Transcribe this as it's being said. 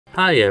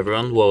Hi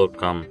everyone,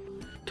 welcome.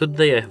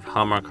 Today I have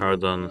Harman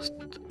Kardon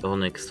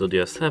Onyx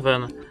Studio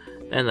 7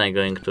 and I'm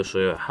going to show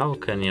you how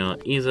can you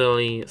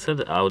easily set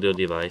the audio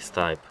device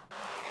type.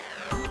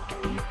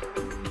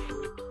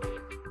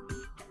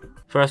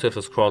 First we have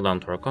to scroll down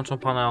to our control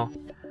panel,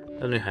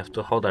 then we have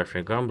to hold our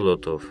finger on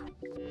Bluetooth.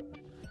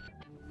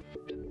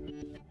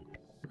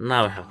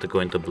 Now we have to go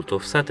into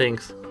Bluetooth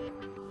settings,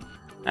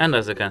 and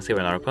as you can see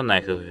we are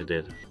connected with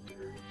it.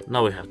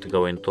 Now we have to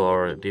go into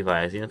our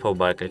device info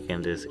by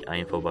clicking this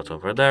info button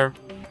over there,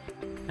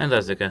 and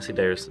as you can see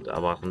there is a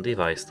button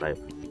device type.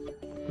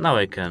 Now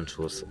I can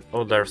choose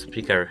audio,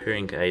 speaker,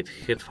 hearing aid,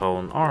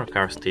 headphone or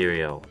car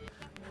stereo.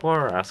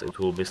 For us it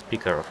will be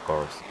speaker of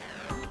course.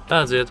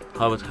 That's it,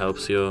 hope it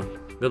helps you.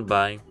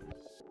 Goodbye.